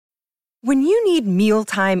When you need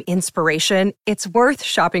mealtime inspiration, it's worth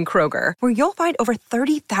shopping Kroger, where you'll find over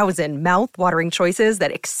 30,000 mouth-watering choices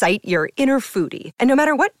that excite your inner foodie. And no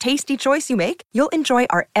matter what tasty choice you make, you'll enjoy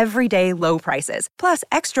our everyday low prices, plus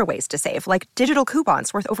extra ways to save, like digital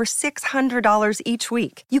coupons worth over $600 each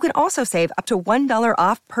week. You can also save up to $1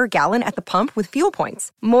 off per gallon at the pump with fuel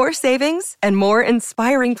points. More savings and more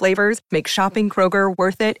inspiring flavors make shopping Kroger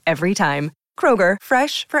worth it every time. Kroger,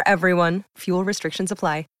 fresh for everyone. Fuel restrictions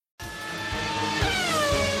apply.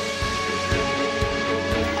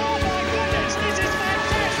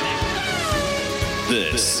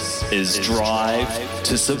 This is Drive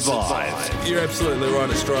to Survive. You're absolutely right,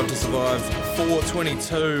 it's Drive to Survive.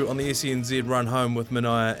 4:22 on the SENZ run home with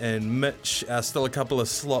Minaya and Mitch. Still a couple of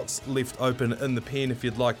slots left open in the pen if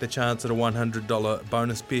you'd like the chance at a $100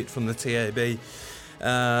 bonus bet from the TAB.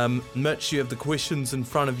 Mitch, you have the questions in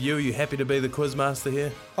front of you. Are you happy to be the quizmaster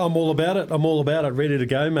here? I'm all about it. Ready to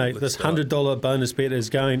go, mate. This $100 bonus bet is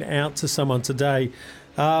going out to someone today.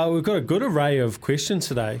 We've got a good array of questions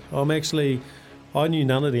today. I knew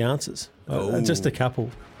none of the answers. Just a couple.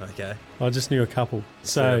 Okay. I just knew a couple.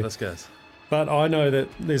 So how this goes. But I know that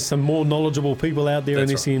there's some more knowledgeable people out there in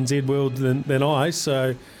the SENZ world than I,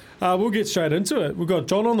 so we'll get straight into it. We've got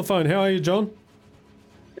John on the phone. How are you, John?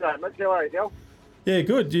 G'day, Mitch. How are you, Del? Yeah,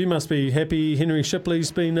 good. You must be happy Henry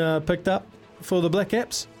Shipley's been picked up for the Black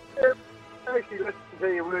Caps. Yeah, I actually listened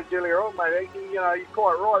to your words earlier on, mate. Actually, you're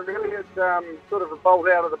quite right, really. It's sort of a bolt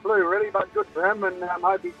out of the blue, really, but good for him, and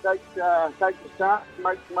hope he takes the chance and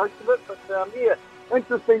makes the most of it. But,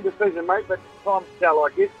 interesting decision, mate, but time to tell, I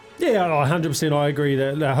guess. Yeah, 100% I agree.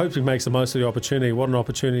 That I hope he makes the most of the opportunity. What an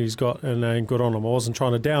opportunity he's got, and good on him. I wasn't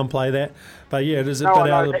trying to downplay that, but yeah, it is a bit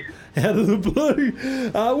out of the blue.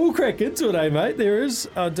 We'll crack into it, mate. There is.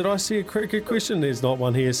 Did I see a cricket question? There's not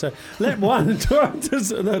one here. So lap one.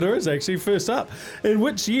 No, there is actually. First up, in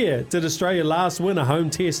which year did Australia last win a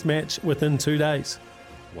home test match within 2 days?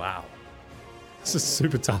 Wow, this is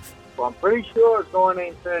super tough. Well, I'm pretty sure it's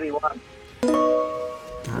 1931.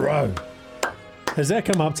 Bro. Has that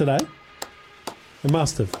come up today? It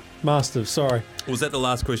must have, sorry. Was that the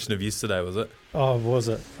last question of yesterday, was it? Oh, was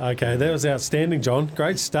it? Okay, that was outstanding, John.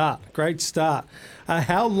 Great start.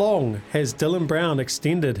 How long has Dylan Brown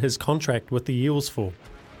extended his contract with the Eels for?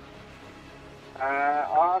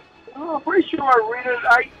 I'm pretty sure I read it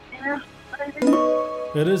 8 years, maybe.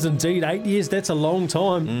 It is indeed 8 years. That's a long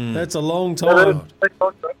time. That's a long time.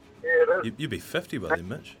 You'd be 50 by then,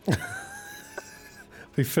 Mitch.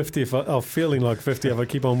 Be 50 I'm feeling like 50 if I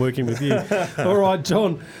keep on working with you. All right,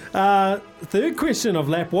 John. Third question of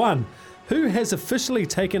lap one. Who has officially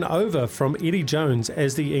taken over from Eddie Jones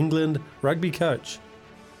as the England rugby coach?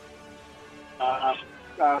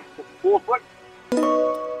 Borthwick.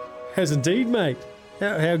 Has indeed, mate.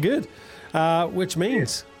 How good. Which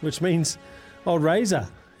means old Razor,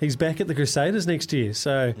 he's back at the Crusaders next year.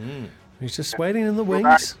 So he's just waiting in the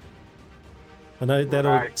wings. I know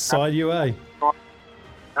that'll excite you, eh?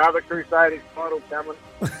 Another Crusaders title coming.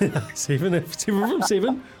 7 from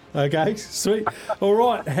 7. Okay, sweet. All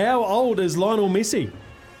right, how old is Lionel Messi?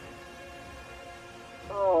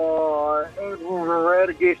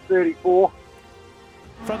 I'd guess 34.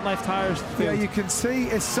 Front left tires. Yeah, you can see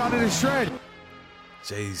it's sun in a shred.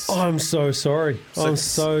 Jeez. I'm so sorry. I'm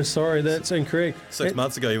so sorry. That's incorrect. 6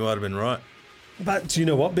 months ago, you might have been right. But do you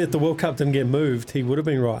know what? Bet the World Cup didn't get moved. He would have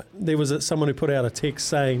been right. There was someone who put out a text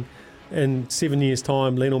saying, in 7 years'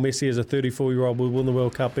 time, Lionel Messi as a 34-year-old will win the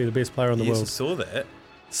World Cup, be the best player in the world. Yes, I saw that.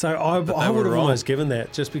 So I would have almost given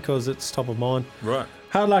that just because it's top of mind. Right.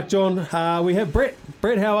 Hard luck, John. We have Brett.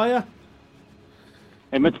 Brett, how are you?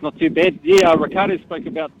 Hey, Mitch, not too bad. Yeah, Ricardo spoke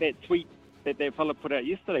about that tweet that fella put out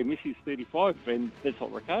yesterday. Messi's 35, and that's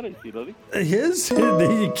what Ricardo said, I think. He is.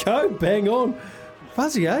 There you go. Bang on.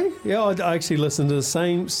 Fuzzy, eh? Yeah, I actually listened to the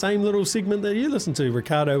same little segment that you listened to,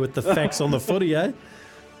 Ricardo, with the facts on the footy, eh?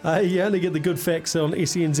 You only get the good facts on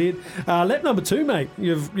SENZ. Lap number 2, mate.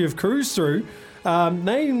 You've cruised through.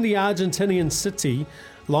 Name the Argentinian city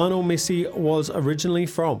Lionel Messi was originally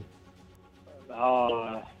from.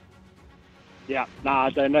 I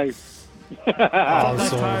don't know.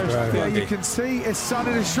 Yeah, you can see it's sun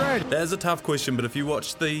in a shred. That is a tough question, but if you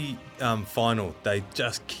watch the final, they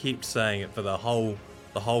just kept saying it for the whole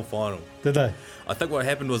final. Did they? I think what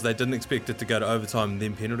happened was they didn't expect it to go to overtime and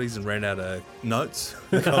then penalties and ran out of notes,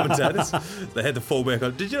 the commentators. They had to fall back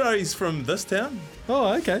on, did you know he's from this town?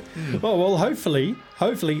 Oh, okay. Well, hopefully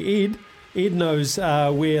Ed knows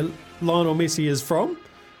where Lionel Messi is from.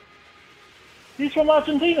 He's from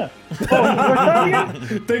Argentina.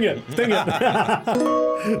 Rotarian? Ding it.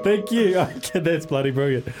 Thank you. Okay, that's bloody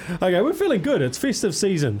brilliant. Okay, we're feeling good. It's festive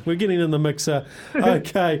season. We're getting in the mixer.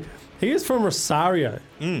 Okay, he is from Rosario,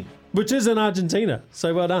 which is in Argentina.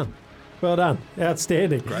 So well done. Well done.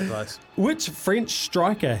 Outstanding. Great place. Which French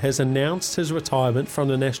striker has announced his retirement from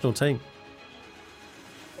the national team?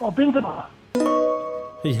 Oh, Benzema.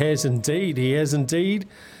 He has indeed.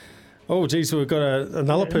 Oh, geez, we've got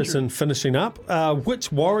another person finishing up.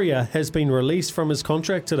 Which Warrior has been released from his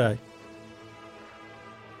contract today?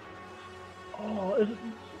 Oh, is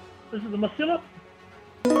it the Masilla?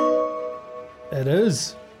 It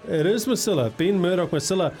is Masilla, Ben Murdoch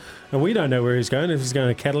Masilla. And we don't know where he's going, if he's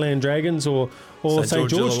going to Catalan Dragons or St.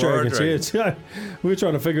 George Dragons. Yeah, we're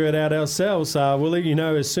trying to figure it out ourselves. We'll let you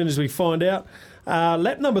know as soon as we find out.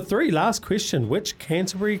 Lap number 3, last question. Which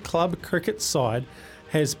Canterbury club cricket side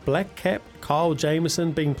has black cap Kyle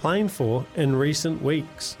Jamieson been playing for in recent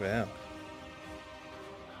weeks? Wow.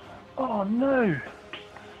 Oh, no.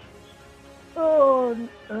 Oh,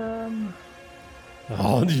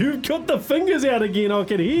 Oh, you've got the fingers out again. I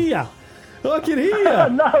can hear you.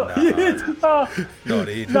 no. Yes. Not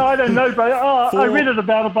Ed. No, I don't know, but I read it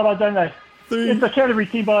about it, but I don't know. 3. It's a Canterbury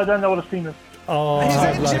team, but I don't know what the team is. Oh,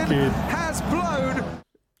 His lucky. engine has blown.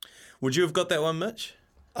 Would you have got that one, Mitch?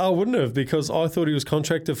 I wouldn't have, because I thought he was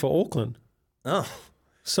contracted for Auckland. Oh.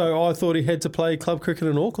 So I thought he had to play club cricket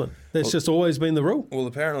in Auckland. That's just always been the rule. Well,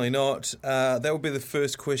 apparently not. That will be the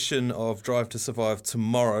first question of Drive to Survive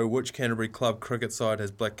tomorrow. Which Canterbury club cricket side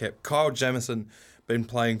has black cap Kyle Jamieson been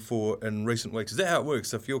playing for in recent weeks? Is that how it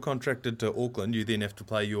works? If you're contracted to Auckland, you then have to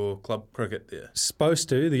play your club cricket there? Supposed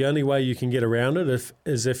to. The only way you can get around it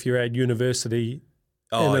is if you're at university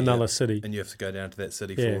in another city. And you have to go down to that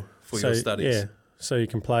city for So, your studies. Yeah, so you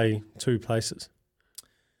can play 2 places.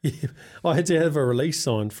 Yeah. I had to have a release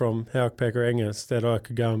signed from Howard Packer Angus that I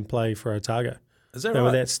could go and play for Otago. Is that They right?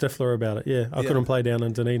 were that stiffler about it. Yeah, I couldn't play down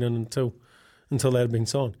in Dunedin until that had been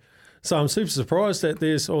signed. So I'm super surprised that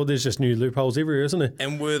there's just new loopholes everywhere, isn't there?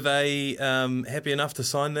 And were they happy enough to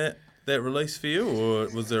sign that release for you, or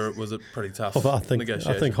was it pretty tough? I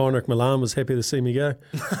think Heinrich Milan was happy to see me go.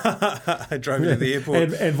 I drove him to the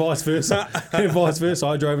airport. and vice versa. I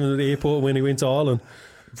drove him to the airport when he went to Ireland.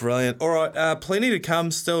 Brilliant. All right, plenty to come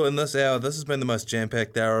still in this hour. This has been the most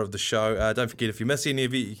jam-packed hour of the show. Don't forget, if you miss any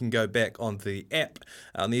of it, you can go back onto the app,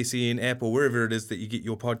 on the SEN app, or wherever it is that you get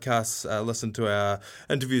your podcasts. Listen to our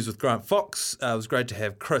interviews with Grant Fox. It was great to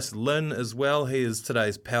have Chris Lynn as well. He is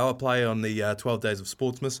today's power play on the 12 Days of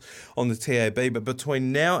Sportsmas on the TAB. But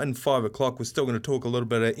between now and 5 o'clock, we're still going to talk a little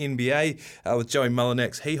bit of NBA with Joey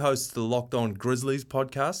Mullinax. He hosts the Locked On Grizzlies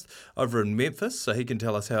podcast over in Memphis, so he can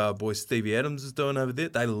tell us how our boy Stevie Adams is doing over there.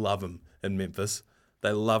 They love him in Memphis.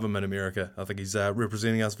 They love him in America. I think he's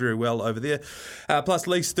representing us very well over there. Plus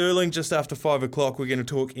Lee Sterling, just after 5 o'clock, we're going to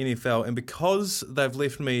talk NFL. And because they've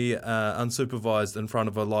left me unsupervised in front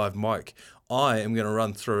of a live mic, I am going to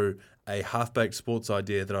run through a half-baked sports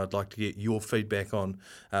idea that I'd like to get your feedback on.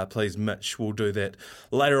 Please, Mitch, we'll do that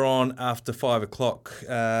later on after 5 o'clock.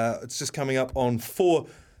 It's just coming up on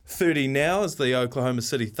 4:30 now as the Oklahoma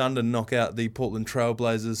City Thunder knock out the Portland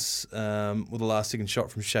Trailblazers with a last-second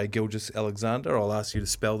shot from Shai Gilgeous-Alexander. I'll ask you to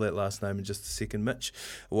spell that last name in just a second, Mitch.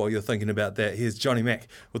 While you're thinking about that, here's Johnny Mack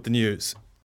with the news.